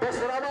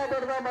बसरावा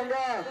पिंड दा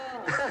मंगा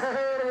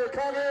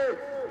देखा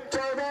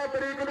 14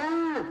 तरीक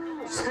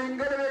नूं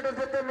सिंगल वेट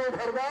जितन नूं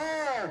फिरदा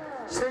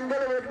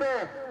सिंगल वेट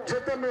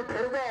जितन नूं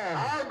फिरदा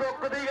आ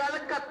दुख दी गल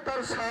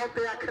 71 साल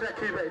ते अख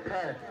रखी बैठा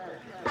है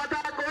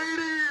पता कोई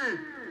नहीं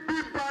भी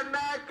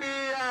बनना की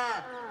है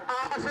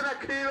आस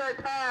रखी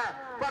बैठा है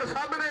पर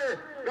सामने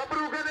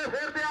गभरू कहते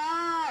फिर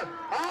तैयार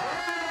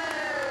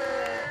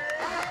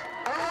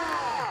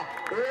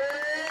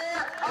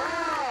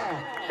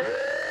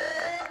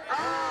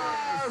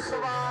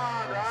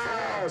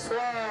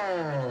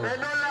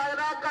मैनू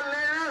लगता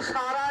कले ने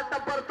सारा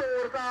टब्बर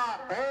तोड़ता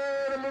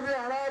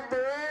लुधियाना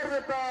तोड़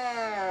दिता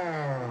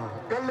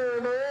कले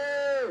ने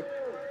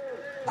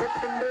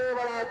बठिंडे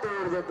वाला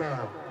तोड़ दिता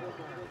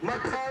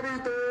मथा भी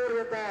तोड़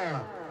दिता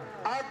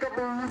आ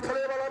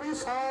कपूरथले वाला भी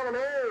साहब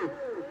लो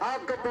आ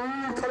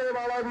कपूरथले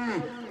वाला भी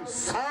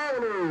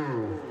साहब लो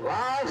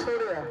वाह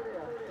छोड़िया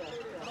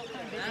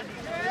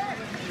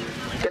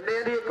किन्ने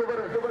दी एक ओवर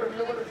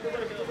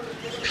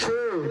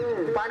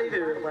पानी दे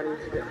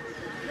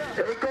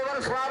एक ओवर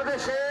सवार दे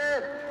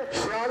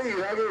 46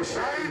 रह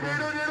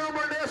गए जेड़ो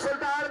मुंडे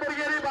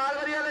सुल्तानपुरिया दी बाल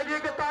वरिया लगी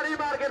कि ताड़ी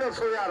मार के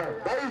दसो यार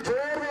भाई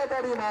जोर में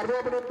ताड़ी मार दो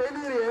अपने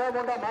पहली रहा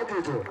मुंडा माझे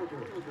चो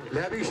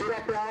ले भी शेरा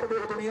प्यार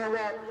देख दुनिया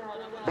का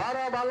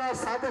 12 बाला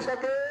 7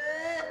 छक्के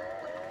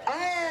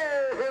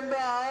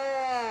हिंदा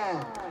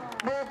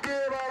मौके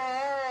वाला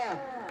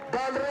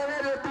बॉलर ने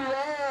जेतू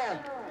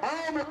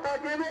है मुंडा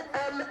कहते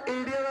एल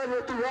इंडिया का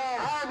जेतू है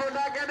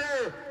मुंडा कहते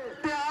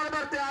ਤਿਆਰ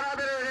ਬਰ ਤਿਆਰਾ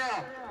ਮੇਰੇ ਰਿਹਾ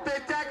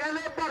ਤੇਜਾ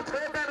ਕਹਿੰਦੇ ਭਰਥੇ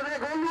ਪਿੰਡ ਦੇ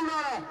ਗੋਲੂ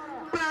ਨਾਲ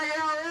ਪੈ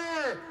ਗਿਆ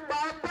ਓਏ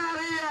ਬਾਲ ਪੈ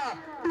ਰਹੀ ਆ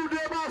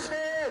ਦੂਜੇ ਪਾਸੇ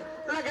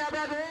ਲੱਗਿਆ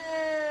ਪਿਆ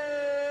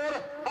ਜ਼ੋਰ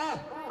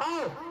ਆਓ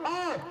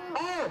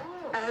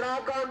ਐੜਾ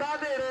ਕੌਂਡਾ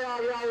ਨੇੜੇ ਆ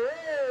ਗਿਆ ਓਏ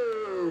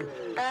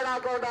ਐੜਾ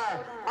ਕੌਂਡਾ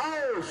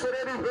ਆਓ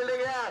ਸਿਰੇ ਦੀ ਫੁੱਲ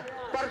ਗਿਆ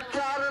ਪਰ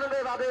ਚਾਰਨ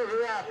ਦੇ ਵਾਦੇ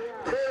ਹੋਏ ਆ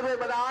ਫੇਰ ਦੇ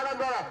ਮੈਦਾਨ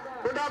ਅੰਦਰ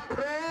ਮੁੰਡਾ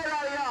ਫੇਰ ਆ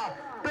ਗਿਆ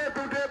ਤੇ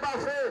ਦੂਜੇ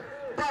ਪਾਸੇ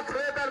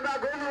ਭੱਖਰੇ ਪਿੰਡ ਦਾ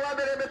ਗੋਲੂ ਆ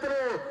ਮੇਰੇ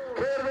ਮਿੱਤਰੋ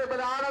ਖੇਡ ਦੇ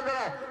ਮੈਦਾਨ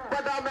ਅੰਦਰ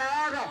ਵੱਡਾ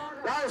ਮੈਚ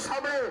ਆਓ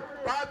ਸਾਹਮਣੇ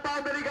ਬਾਲ ਪਾ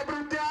ਮੇਰੀ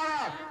ਗੱਭਰੂ ਤਿਆਰ ਆ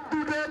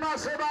ਦੂਜੇ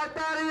ਪਾਸੇ ਬਾਲ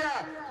ਪੈ ਰਹੀ ਆ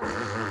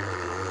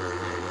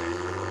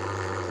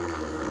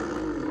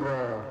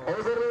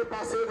ਉਧਰਲੇ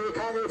ਪਾਸੇ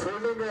ਦੇਖਾਂਗੇ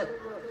ਫੀਲਡਿੰਗ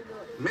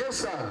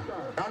ਮਿਸ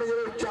ਯਾਨੀ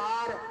ਜਿਹੜੇ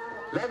 4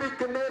 ਲੈ ਵੀ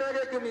ਕਿੰਨੇ ਰਹਿ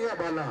ਗਏ ਕਿੰਨੀਆਂ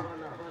ਬਾਲਾਂ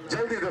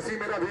ਜਲਦੀ ਦੱਸੀ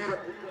ਮੇਰਾ ਵੀਰ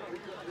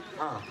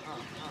ਹਾਂ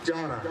 4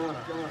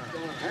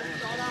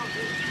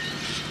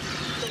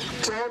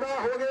 14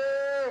 ਹੋ ਗਏ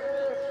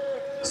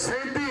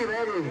 37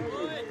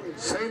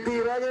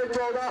 ਰਹਿ ਗਏ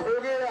 14 ਹੋ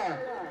ਗਏ ਆ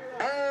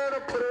ਐਨ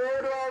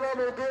ਫਰੋਡ ਵਾਲਾ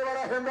ਮੋਗੇ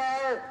ਵਾਲਾ ਹੁੰਦਾ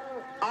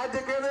ਅੱਜ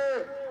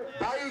ਕਹਿੰਦੇ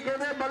ਭਾਈ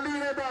ਕਹਿੰਦੇ ਮੱਲੀ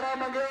ਨੇ ਧਾਰਾ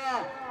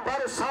ਮੰਗਿਆ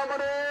ਪਰ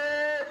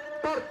ਸਾਹਮਣੇ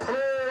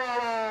ਭਰਥਲੇ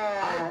ਵਾਲਾ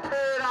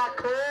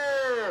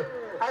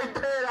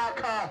ਇੱਥੇ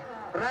ਰੱਖ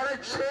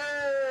ਰਣਛੇ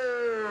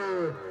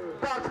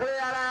ਭਰਥਲੇ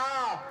ਵਾਲਾ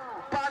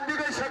 5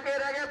 ਕੇ ਛੱਕੇ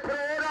ਰਹਿ ਗਏ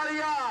ਫਰੋਡ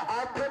ਵਾਲੀਆ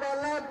 8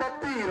 ਬਾਲਾਂ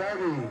 32 ਰਹਿ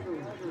ਗਈ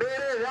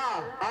ਮੇਰੇ ਆ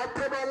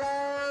 8 ਬਾਲਾਂ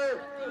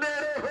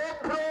ਮੇਰੇ ਹੋ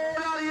ਫਰੋਡ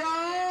ਵਾਲੀਆ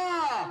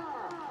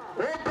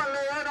ਉਹ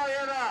ਬੱਲੇ ਨਾ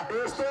ਇਹਦਾ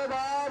ਇਸ ਤੋਂ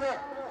ਬਾਅਦ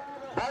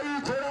ਭਾਈ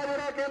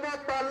ਜਿਹੜਾ ਕਹਿੰਦਾ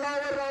ਪਾਲਾ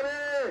ਓਵਰ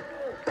ਆਵੇ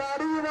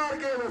ਤਾੜੀ ਮਾਰ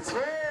ਕੇ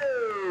ਦੱਸੋ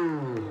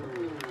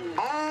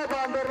ਆ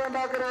ਬਾਂਦਰ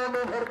ਰੰਡਾ ਕਰਾਉਣ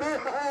ਨੂੰ ਫਿਰਦੇ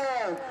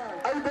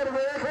ਇੱਧਰ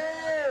ਵੇਖ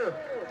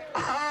ਆ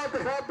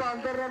ਦੇਖਾ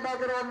ਬਾਂਦਰ ਰੰਡਾ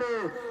ਕਰਾਉਣ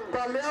ਨੂੰ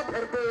ਪਾਲਿਆ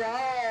ਫਿਰਦੇ ਆ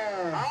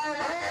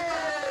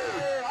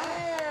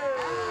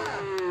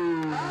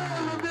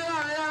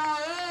ਲੁਧਿਆਣੇ ਵਾਲਾ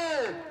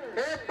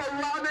ਇਹ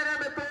ਪੱਲਾ ਮੇਰੇ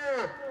ਮਿੱਤਰੋ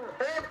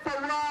ਇਹ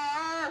ਪੱਲਾ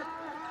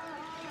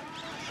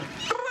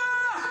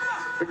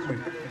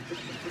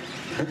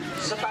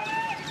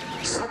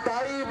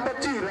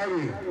 27-25 ਰਹਿ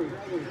ਗਈ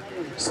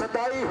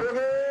 27 ਹੋ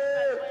ਗਏ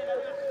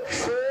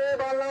 6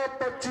 ਬਾਲਾਂ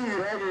 25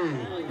 ਰਹਿ ਗਈ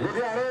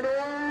ਲੁਧਿਆਣੇ ਨੂੰ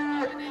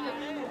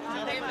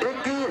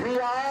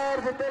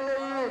 21,000 ਜਿੱਤਣ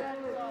ਲਈ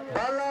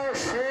ਬਾਲਾਂ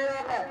 6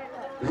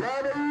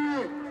 ਲੈ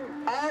ਬਈ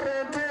ਆ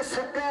ਰੈਂਚੋ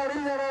ਸੁੱਕਾ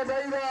ਨਹੀਂ ਜਾਣਾ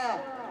ਚਾਹੀਦਾ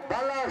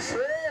ਬਾਲਾਂ 6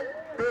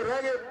 ਤੇ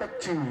ਰਹਿ ਗਏ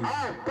 25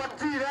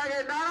 25 ਰਹਿ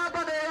ਗਏ ਨਾਰਾ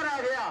ਪਟੇਲ ਆ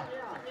ਗਿਆ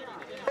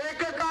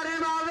ਇੱਕ ਕਾਰੀ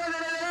ਮਾਰਦੇ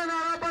ਜਿਹੜੇ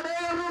ਨਾਰਾ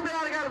ਪਟੇਲ ਨੂੰ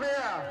ਪਿਆਰ ਕਰਦੇ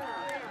ਆ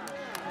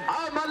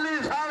ਮੱਲੀ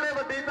ਸਾਹਿਬ ਨੇ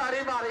ਵੱਡੀ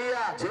ਤਾੜੀ ਮਾਰੀ ਆ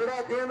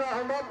ਜਿਹੜਾ ਕਹਿੰਦਾ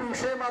ਹੁੰਦਾ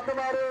ਪਿੱਛੇ ਮਤ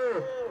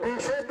ਮਾਰੋ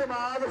ਪਿੱਛੇ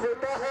ਦਿਮਾਗ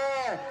ਹੋਤਾ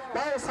ਹੈ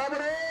ਭਾਈ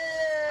ਸਾਹਮਣੇ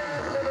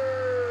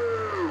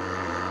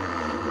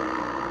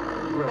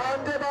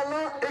 5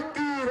 ਬਾਲਾਂ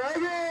 21 ਰਹਿ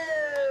ਗਏ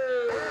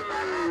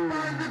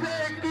 5 ਦੇ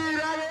 21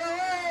 ਰਹਿ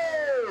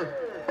ਗਏ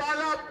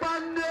ਬਾਲਾਂ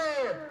 5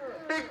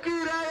 21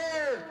 ਰਹਿ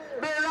ਗਏ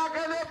ਮੇਰਾ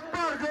ਕਹਿੰਦੇ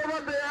ਭਰ ਜੋ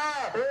ਬੰਦੇ ਆ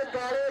ਇਹ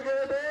ਕਾਲੇ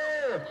ਗੇੜੇ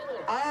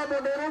ਆ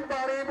ਮੁੰਡੇ ਨੂੰ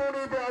ਪਾਣੀ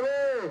ਪੂਣੀ ਪਿਆਵੇ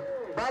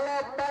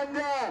ਬਾਲਾਂ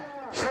 5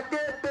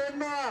 ਛੱਕੇ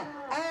 3 ਆਓ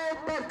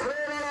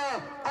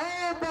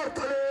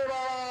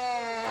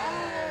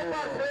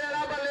ਭਰਥਲੇ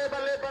ਵਾਲਾ ਬੱਲੇ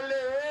ਬੱਲੇ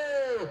ਬੱਲੇ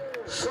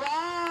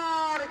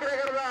ਸਵਾਰ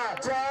ਕ੍ਰਿਕਟ ਦਾ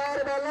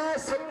 4 ਬਾਲਾਂ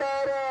 17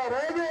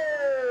 ਰਹਿ ਗਏ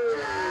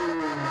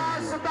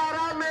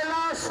 17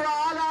 ਮੇਲਾ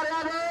ਸਵਾਲ ਆ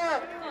ਰਿਹਾ ਵੇ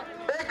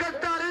ਇੱਕ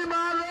ਤਾਰੀ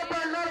ਮਾਰ ਲੋ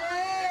ਬੱਲਰ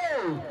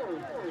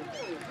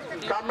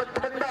ਕੰਮ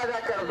ਠੰਡਾ ਜਾ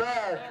ਕਰਦਾ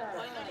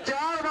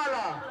 4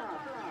 ਬਾਲਾਂ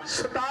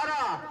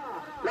 17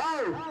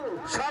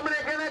 ਲਾਓ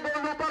ਸਾਹਮਣੇ ਕਹਿੰਦੇ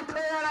ਗੋਲੂ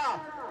ਭਰਥਲੇ ਵਾਲਾ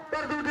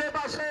ਪਰ ਦੂਜੇ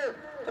ਪਾਸੇ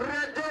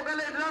ਰੈਂਚੋ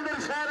ਕਹਿੰਦੇ ਜਲੰਧਰ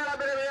ਸ਼ਹਿਰ ਵਾਲਾ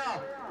ਮੇਰੇ ਵਿਆ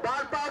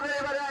ਬਾਲ ਪਾ ਮੇਰੇ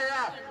ਵਰਿਆ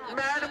ਆਇਆ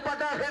ਮੈਨ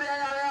ਪੱਟਾ ਖੇਰਿਆ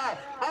ਆਇਆ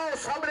ਆਓ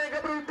ਸਾਹਮਣੇ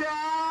ਗੱਭਰੂ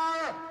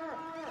ਤਿਆਰ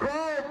ਹੋ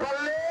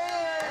ਬੱਲੇ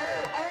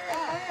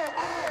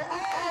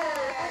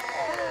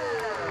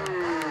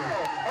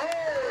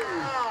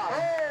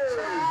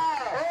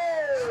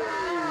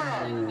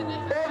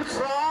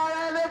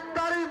ਸਾਰੇ ਨੇ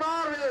ਤਾੜੀ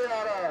ਮਾਰ ਰਹੇ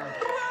ਯਾਰ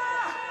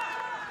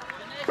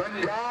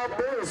ਪੰਜਾਬ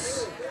ਪੁਲਿਸ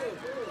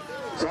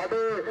ਸਾਡੇ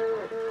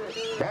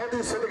बहुत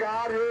ही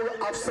सत्कारयोग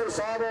अफसर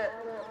साहब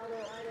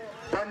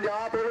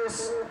पंजाब पुलिस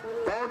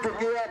पहुंच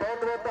चुकी है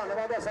बहुत बहुत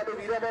धन्यवाद है साडे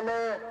वीरां वालों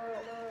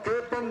कि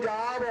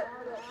पंजाब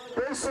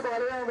पुलिस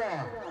वालियां दा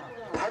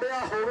फड़िया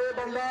होवे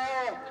बंदा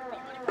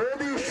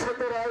ओदी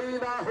छतराई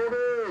ना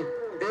होवे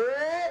ए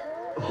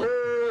हो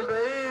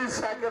नहीं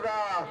सकदा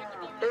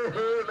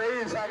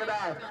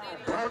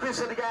बहुत ही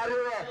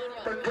सत्कारयोग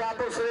पंजाब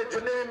पुलिस दे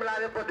जिन्ने भी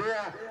मुलाजम बंदे आ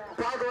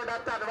बहुत बड़ा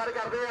धन्यवाद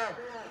करते हैं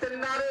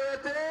तिन्नां दे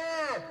विच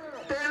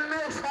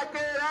 3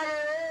 छक्के रह गए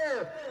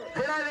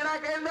ਜਿਹੜਾ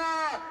ਕਹਿੰਦਾ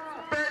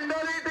ਪਿੰਡ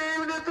ਦੀ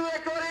ਟੀਮ ਨੂੰ ਤੂੰ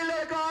ਇੱਕ ਵਾਰੀ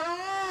ਲਲਕਾਰੋ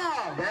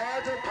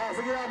ਮੈਚ ਫਸ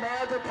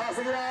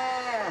ਗਿਆ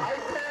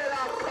ਇੱਥੇ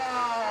ਰੱਖ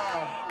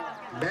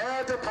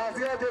ਮੈਚ ਫਸ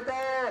ਗਿਆ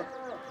ਜਿੱਦਾਂ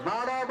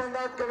ਮਾੜਾ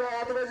ਬੰਦਾ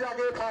ਕਵਾਤ ਵਿੱਚ ਜਾ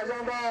ਕੇ ਫਸ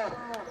ਜਾਂਦਾ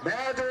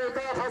ਮੈਚ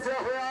ਉਲਟਾ ਫਸਿਆ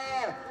ਹੋਇਆ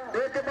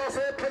ਇੱਕ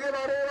ਪਾਸੇ ਫਗੇ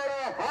ਮਾਰੇ ਵਾਲਾ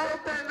ਆਹ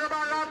 3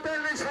 ਬਾਲਾਂ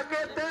 3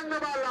 ਛੱਕੇ 3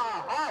 ਬਾਲਾਂ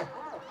ਆਹ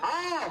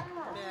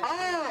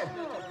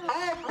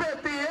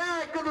ਭੇਤੀ ਹੈ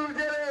ਇੱਕ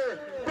ਦੂਜੇ ਦੇ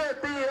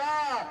ਭੇਤੀ ਆ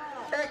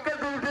ਇੱਕ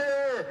ਦੂਜੇ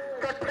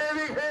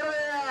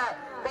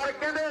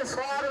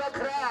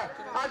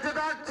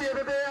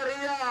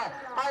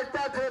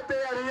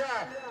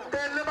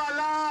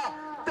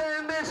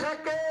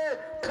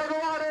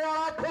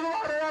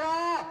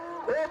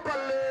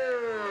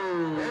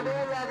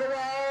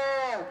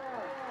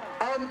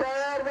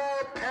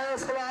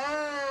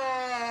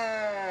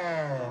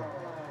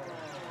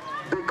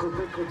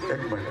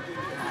एक मिनट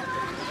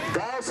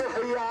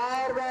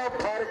 10,000 का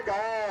फर्क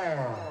है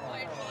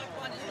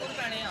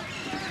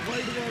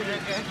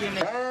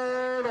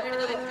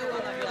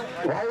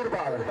वाइट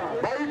बाल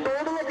भाई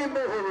टोटल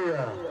किन्ने हो गए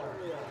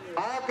आ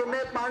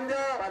किन्ने 5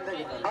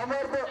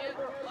 अमृत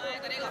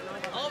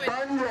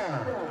 5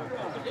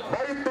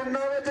 भाई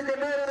तिन्नों विच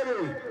किन्ने रह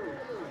गए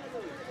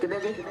किन्ने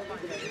की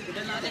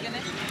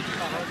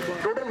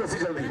टोटल दसी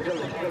जल्दी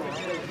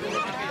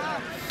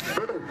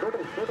टोटल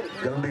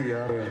जल्दी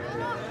यार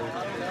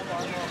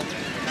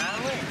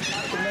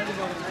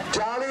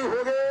 40 हो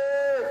गए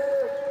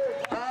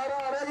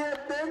 12 रह गए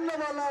 3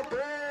 वाला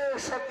 2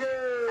 छक्के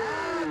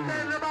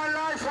 3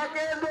 वाला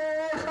छक्के 2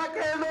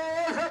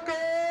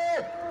 छक्के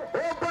ओ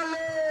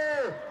बल्ले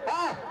आ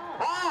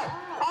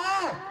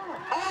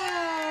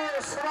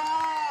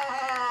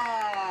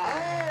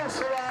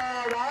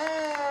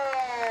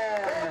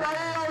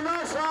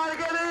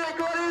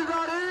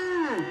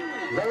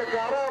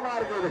ललकारा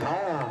मार के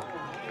दिखाया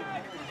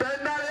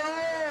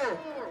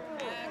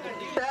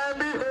टाइम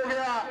भी हो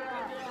गया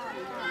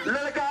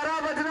ललकारा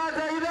बजना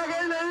चाहिए कि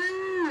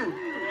नहीं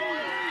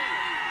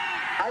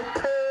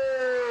इत्थे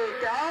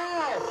क्या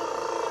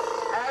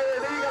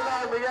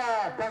गल्लां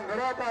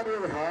भंगड़ा पा के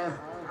दिखा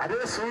अरे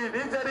सूई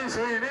नहीं चढ़ी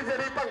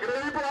भंगड़े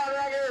भी पवा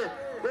देंगे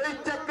कोई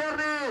चक्कर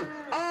नहीं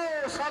आओ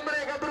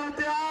सामने गबरू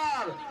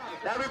तैयार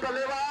भी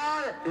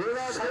बल्लेबाज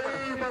ਇਹਦਾ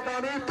सही पता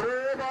नहीं थ्रो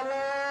वाला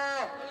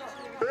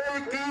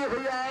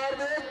 21,000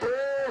 ਦੇ 2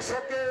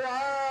 छक्के आ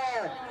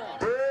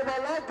 2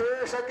 वाला 2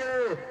 छक्के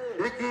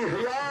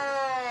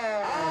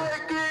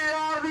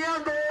 21,000 ਦੀਆਂ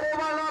 2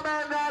 ਵਾਲਾ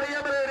ਮੈਚ ਆ ਰਹੀ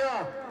ਹੈ ਮੇਰੇ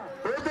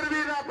ਉਧਰ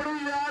ਵੀ ਰੱਬ ਨੂੰ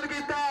ਯਾਦ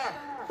ਕੀਤਾ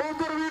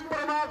ਉਧਰ ਵੀ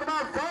ਪ੍ਰਮਾਤਮਾ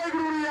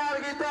ਵਾਹਿਗੁਰੂ ਨੂੰ ਯਾਦ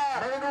ਕੀਤਾ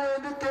ਮੈਨੂੰ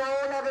ਇਹਨੂੰ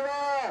ਕਿਉਂ ਲੱਗਦਾ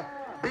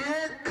ਵੀ ਇਹ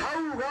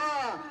ਖਾਊਗਾ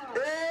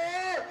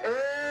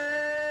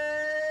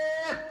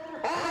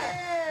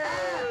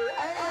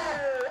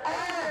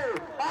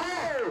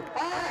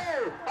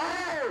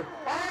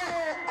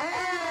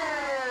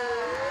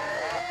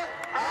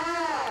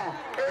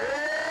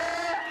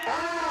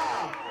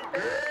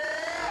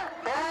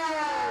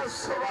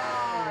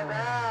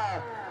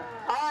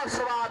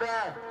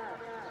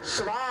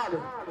स्वाद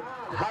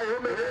हाय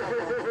मेरे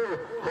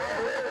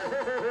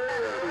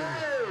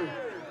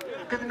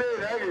किन्ने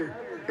रह गए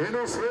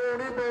इन्हों सो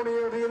नहीं पानी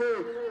आती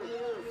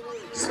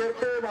सिर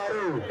पे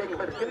मारो एक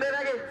मिनट किन्ने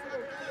रह गए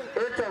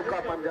ये चौका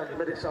 5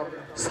 मेरे सामने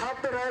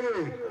 7 रह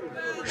गए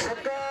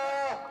छक्का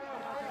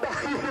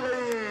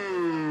 2.5